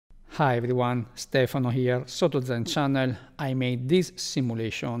Hi everyone, Stefano here, SottoZen channel. I made this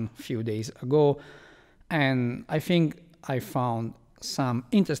simulation a few days ago and I think I found some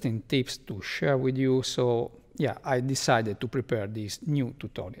interesting tips to share with you, so yeah, I decided to prepare this new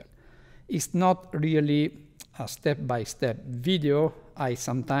tutorial. It's not really a step-by-step video. I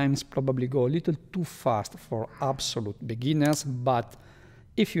sometimes probably go a little too fast for absolute beginners, but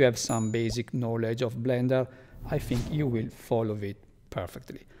if you have some basic knowledge of Blender, I think you will follow it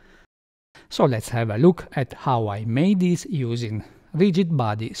perfectly. So let's have a look at how I made this using rigid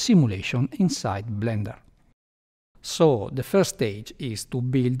body simulation inside Blender. So the first stage is to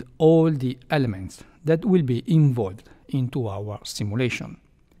build all the elements that will be involved into our simulation.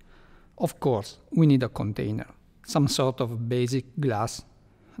 Of course, we need a container, some sort of basic glass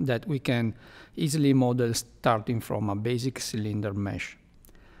that we can easily model starting from a basic cylinder mesh.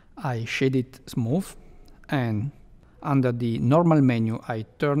 I shade it smooth, and under the normal menu I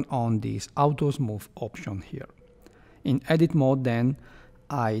turn on this auto smooth option here. In edit mode then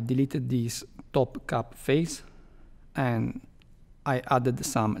I deleted this top cap face and I added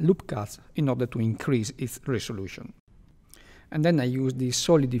some loop cuts in order to increase its resolution. And then I use the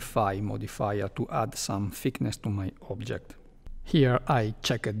solidify modifier to add some thickness to my object. Here I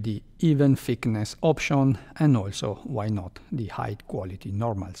checked the even thickness option and also, why not, the height quality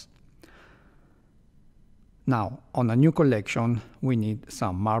normals. Now, on a new collection, we need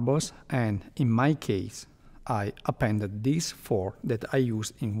some marbles, and in my case, I appended these 4 that I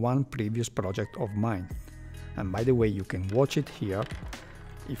used in one previous project of mine. And by the way, you can watch it here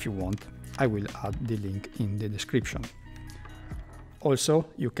if you want. I will add the link in the description. Also,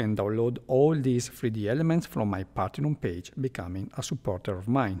 you can download all these 3D elements from my Patreon page, becoming a supporter of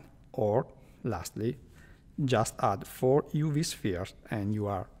mine. Or, lastly, just add 4 UV spheres and you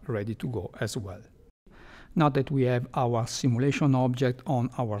are ready to go as well. Now that we have our simulation object on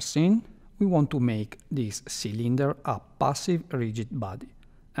our scene, we want to make this cylinder a passive rigid body.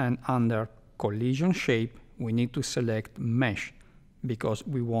 And under collision shape, we need to select mesh, because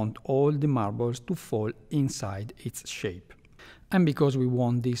we want all the marbles to fall inside its shape. And because we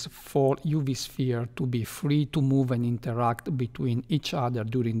want these 4 UV spheres to be free to move and interact between each other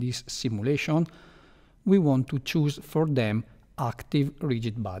during this simulation, we want to choose for them active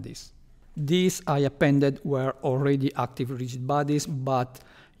rigid bodies. These I appended were already active rigid bodies, but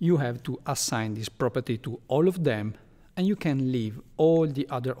you have to assign this property to all of them, and you can leave all the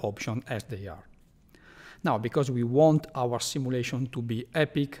other options as they are. Now, because we want our simulation to be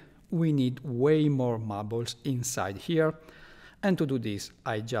epic, we need way more marbles inside here. And to do this,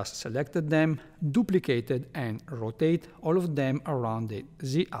 I just selected them, duplicated and rotate all of them around the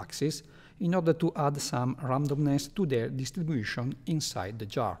Z-axis in order to add some randomness to their distribution inside the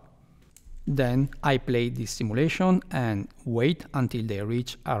jar. Then I play this simulation and wait until they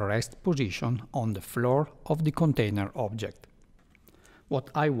reach a rest position on the floor of the container object. What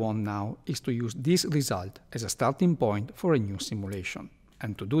I want now is to use this result as a starting point for a new simulation.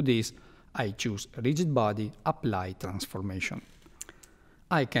 And to do this, I choose rigid body, apply transformation.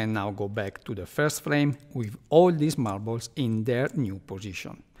 I can now go back to the first frame with all these marbles in their new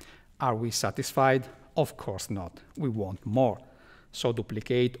position. Are we satisfied? Of course not. We want more. So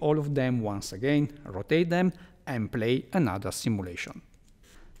duplicate all of them once again, rotate them, and play another simulation.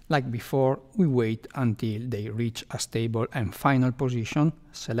 Like before, we wait until they reach a stable and final position,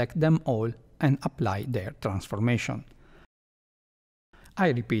 select them all, and apply their transformation. I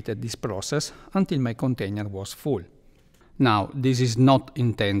repeated this process until my container was full. Now, this is not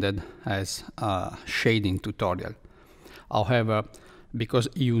intended as a shading tutorial. However, because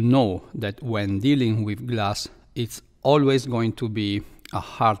you know that when dealing with glass, it's always going to be a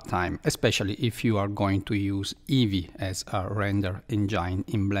hard time, especially if you are going to use Eevee as a render engine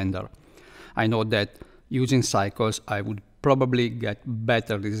in Blender. I know that using cycles I would probably get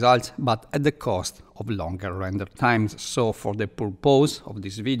better results, but at the cost of longer render times. So for the purpose of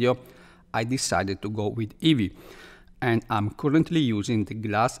this video, I decided to go with Eevee. And I'm currently using the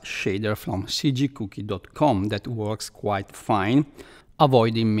glass shader from cgcookie.com that works quite fine,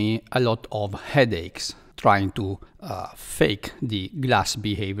 avoiding me a lot of headaches trying to fake the glass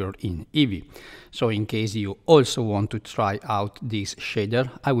behavior in Eevee. So in case you also want to try out this shader,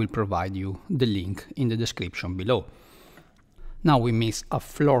 I will provide you the link in the description below. Now we miss a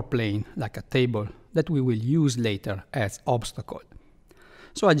floor plane, like a table, that we will use later as obstacle.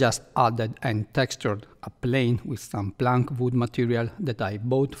 So I just added and textured a plane with some plank wood material that I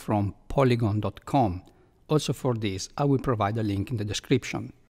bought from polygon.com. Also for this, I will provide a link in the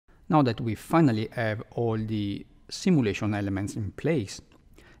description. Now that we finally have all the simulation elements in place,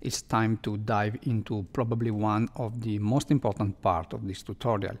 it's time to dive into probably one of the most important parts of this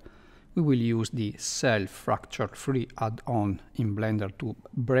tutorial, we will use the Cell Fracture Free add-on in Blender to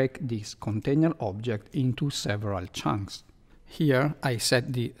break this container object into several chunks. Here I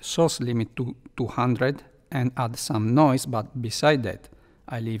set the source limit to 200 and add some noise, but beside that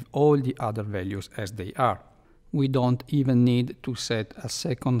I leave all the other values as they are. We don't even need to set a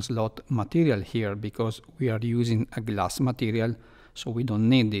second slot material here because we are using a glass material, so we don't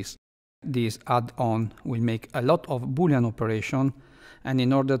need this. This add-on will make a lot of Boolean operation, and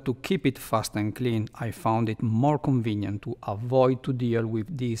in order to keep it fast and clean, I found it more convenient to avoid to deal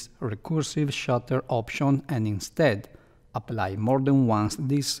with this recursive shutter option and instead apply more than once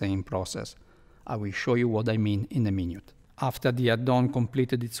this same process. I will show you what I mean in a minute. After the add-on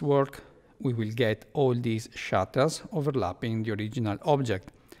completed its work, we will get all these shutters overlapping the original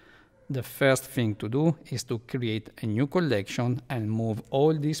object. The first thing to do is to create a new collection and move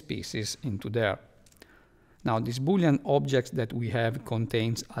all these pieces into there. Now, this Boolean object that we have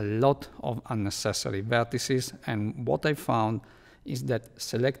contains a lot of unnecessary vertices, and what I found is that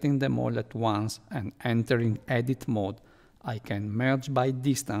selecting them all at once and entering edit mode, I can merge by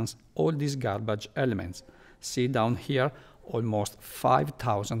distance all these garbage elements. See down here, almost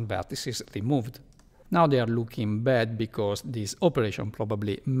 5,000 vertices removed. Now they are looking bad because this operation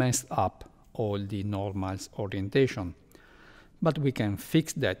probably messed up all the normals orientation. But we can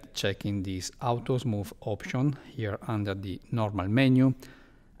fix that checking this auto smooth option here under the normal menu,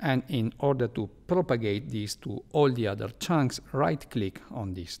 and in order to propagate this to all the other chunks, right click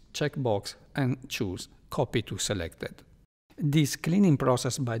on this checkbox and choose copy to selected. This cleaning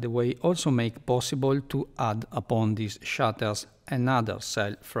process, by the way, also makes possible to add upon these shutters another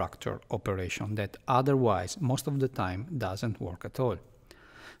cell fracture operation that otherwise most of the time doesn't work at all.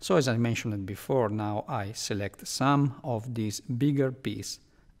 So as I mentioned before, now I select some of these bigger pieces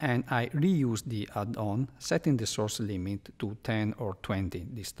and I reuse the add-on, setting the source limit to 10 or 20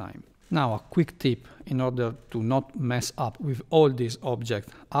 this time. Now a quick tip in order to not mess up with all these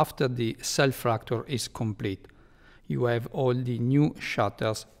objects after the cell fracture is complete. You have all the new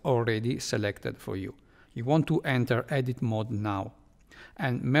shutters already selected for you. You want to enter edit mode now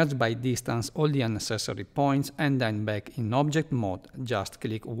and merge by distance all the unnecessary points, and then back in object mode, just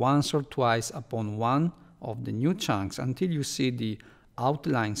click once or twice upon one of the new chunks until you see the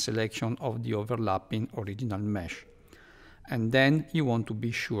outline selection of the overlapping original mesh. And then you want to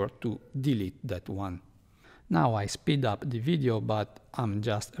be sure to delete that one. Now I speed up the video, but I'm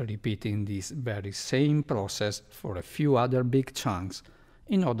just repeating this very same process for a few other big chunks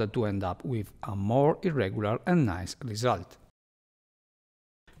in order to end up with a more irregular and nice result.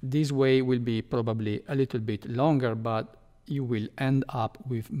 This way will be probably a little bit longer, but you will end up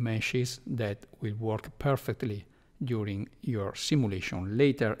with meshes that will work perfectly during your simulation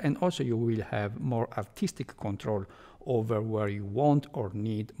later, and also you will have more artistic control over where you want or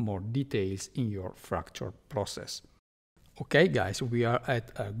need more details in your fracture process. Okay guys, we are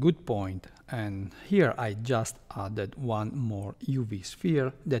at a good point, and here I just added one more UV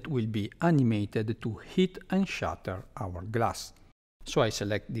sphere that will be animated to hit and shatter our glass. So I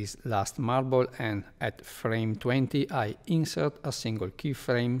select this last marble, and at frame 20 I insert a single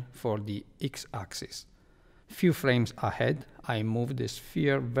keyframe for the x-axis. Few frames ahead I move the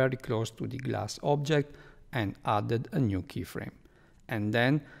sphere very close to the glass object and added a new keyframe. And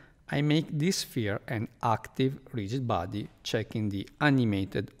then I make this sphere an active rigid body, checking the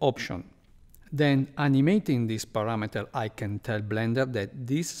animated option. Then animating this parameter, I can tell Blender that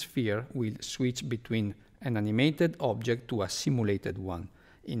this sphere will switch between an animated object to a simulated one,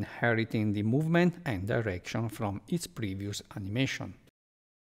 inheriting the movement and direction from its previous animation.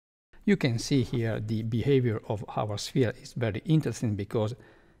 You can see here the behavior of our sphere is very interesting because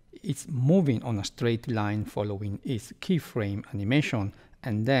it's moving on a straight line following its keyframe animation,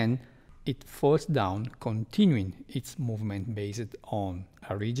 and then it falls down, continuing its movement based on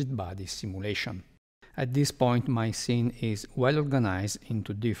a rigid body simulation. At this point, my scene is well organized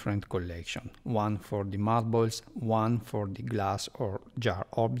into different collections, one for the marbles, one for the glass or jar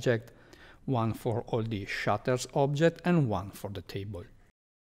object, one for all the shutters object, and one for the table.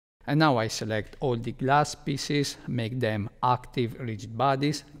 And now I select all the glass pieces, make them active rigid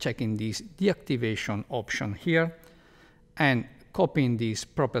bodies, checking this deactivation option here, and copying these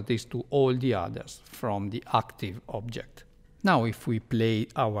properties to all the others from the active object. Now if we play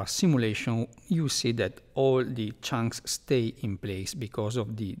our simulation, you see that all the chunks stay in place because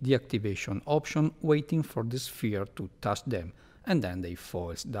of the deactivation option, waiting for the sphere to touch them, and then they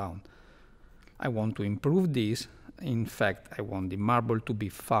fall down. I want to improve this. In fact, I want the marble to be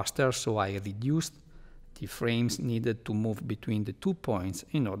faster, so I reduced the frames needed to move between the 2 points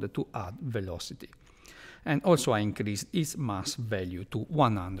in order to add velocity. And also I increased its mass value to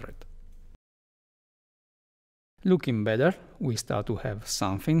 100. Looking better, we start to have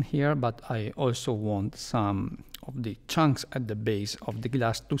something here, but I also want some of the chunks at the base of the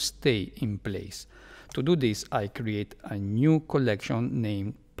glass to stay in place. To do this, I create a new collection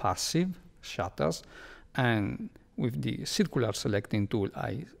named Passive Shutters, and with the circular selecting tool,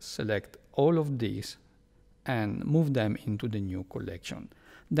 I select all of these and move them into the new collection.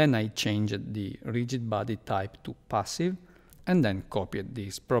 Then I changed the rigid body type to passive, and then copied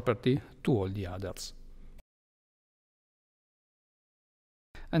this property to all the others.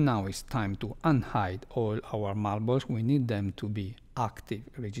 And now it's time to unhide all our marbles. We need them to be active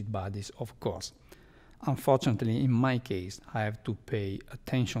rigid bodies, of course. Unfortunately, in my case, I have to pay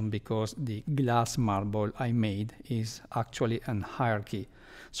attention because the glass marble I made is actually an hierarchy.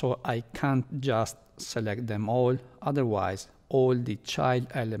 So I can't just select them all, otherwise all the child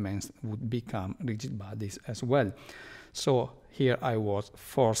elements would become rigid bodies as well. So here I was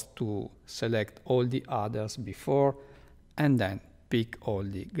forced to select all the others before and then pick all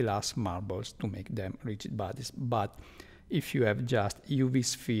the glass marbles to make them rigid bodies. But if you have just UV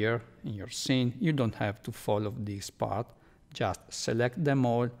sphere in your scene, you don't have to follow this part. Just select them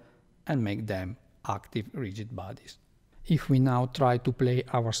all and make them active rigid bodies. If we now try to play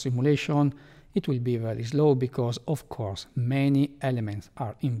our simulation, it will be very slow because, of course, many elements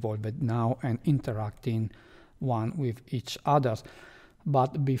are involved now and interacting one with each other.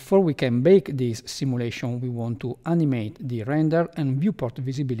 But before we can bake this simulation, we want to animate the render and viewport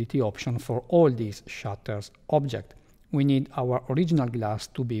visibility option for all these shutters objects. We need our original glass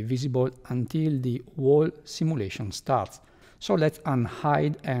to be visible until the whole simulation starts. So let's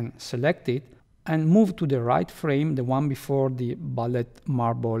unhide and select it and move to the right frame, the one before the bullet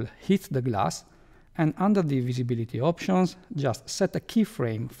marble hits the glass. And under the visibility options, just set a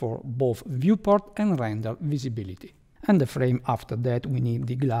keyframe for both viewport and render visibility. And the frame after that, we need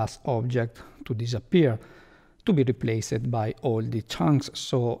the glass object to disappear, to be replaced by all the chunks.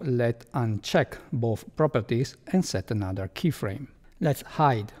 So let's uncheck both properties and set another keyframe. Let's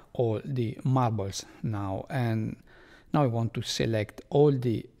hide all the marbles now. And now I want to select all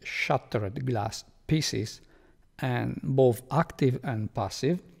the shuttered glass pieces, and both active and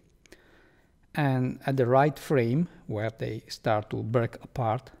passive. And at the right frame, where they start to break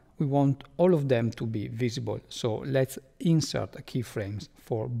apart, we want all of them to be visible. So let's insert keyframes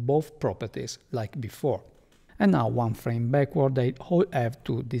for both properties like before. And now one frame backward, they all have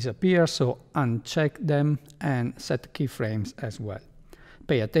to disappear, so uncheck them and set keyframes as well.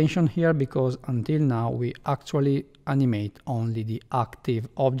 Pay attention here because until now we actually animate only the active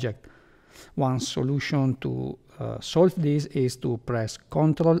object. One solution to solve this is to press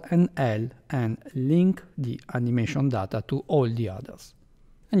Ctrl and L and link the animation data to all the others.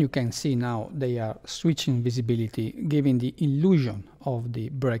 And you can see now they are switching visibility, giving the illusion of the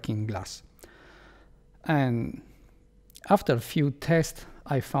breaking glass. And after a few tests,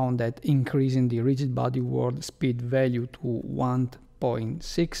 I found that increasing the rigid body world speed value to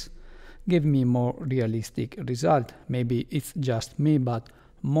 1.6 gave me more realistic result. Maybe it's just me, but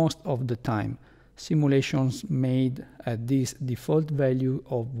most of the time, simulations made at this default value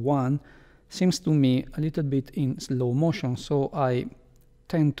of 1 seems to me a little bit in slow motion, so I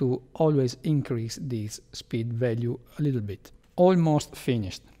tend to always increase this speed value a little bit. Almost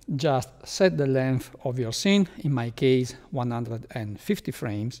finished. Just set the length of your scene, in my case 150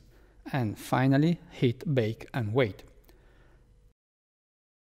 frames, and finally hit bake and wait.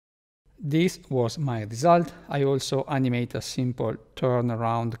 This was my result. I also animate a simple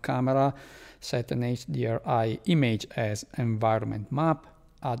turnaround camera, set an HDRI image as environment map,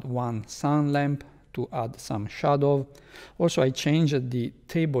 add one sun lamp to add some shadow. Also, I changed the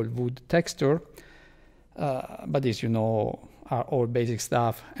table wood texture, but this, you know, are all basic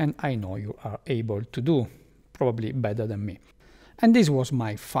stuff, and I know you are able to do probably better than me. And this was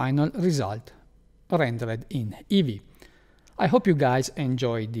my final result rendered in Eevee. I hope you guys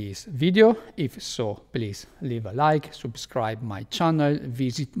enjoyed this video. If so, please leave a like, subscribe my channel,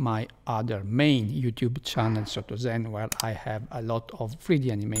 visit my other main YouTube channel, SottoZen, where I have a lot of 3D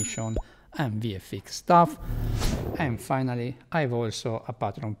animation and VFX stuff. And finally, I have also a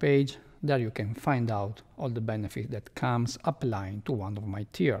Patreon page. There you can find out all the benefits that comes applying to one of my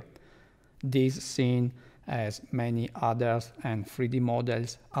tier. This scene, as many others, and 3D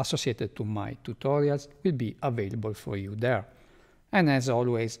models associated to my tutorials will be available for you there. And as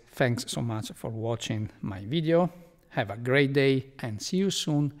always, thanks so much for watching my video. Have a great day and see you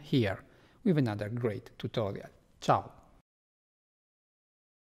soon here with another great tutorial. Ciao!